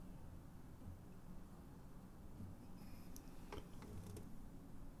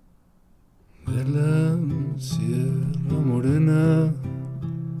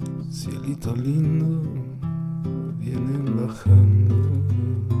Cielito lindo, vienen bajando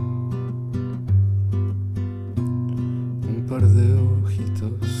un par de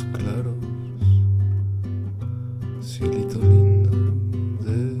ojitos claros. Cielito lindo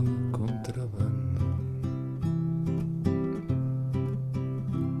de contrabando.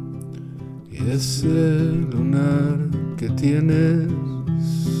 Y ese lunar que tienes,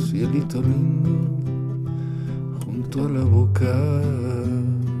 cielito lindo, junto a la boca,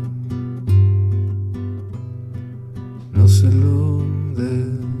 no se lo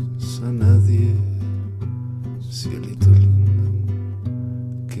des a nadie, cielito lindo,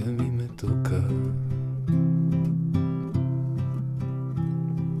 que a mí me toca.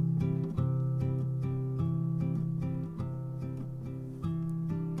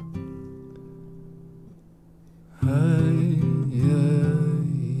 Ay,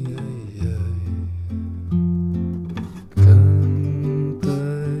 ay, ay, ay, canta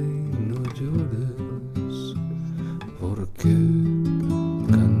y no llores, porque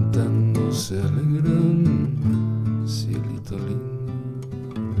cantando se alegran, cielito lindo,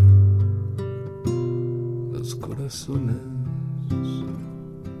 los corazones.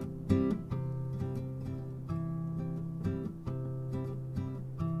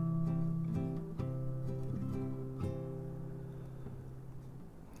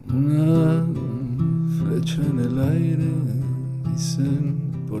 Una flecha en el aire, dicen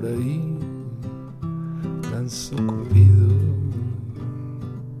por ahí, lanzó Cupido.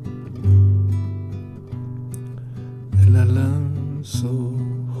 Él la lanzó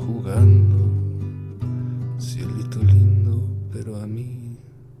jugando, cielito lindo, pero a mí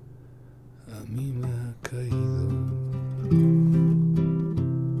me ha caído.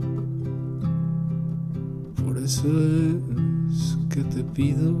 Por eso es que te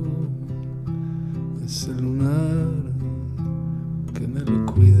pido ese lunar, que me lo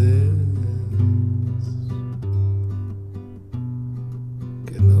cuides,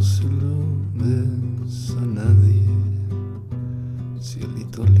 que no se lo des a nadie,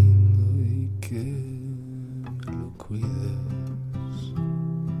 cielito lindo, y que me lo cuides.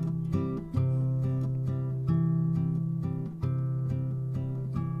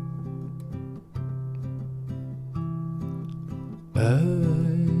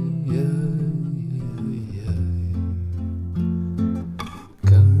 Ay, ay, ay, ay,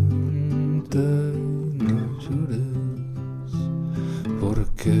 canta y no llores,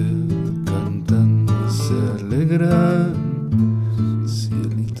 porque cantando se alegra,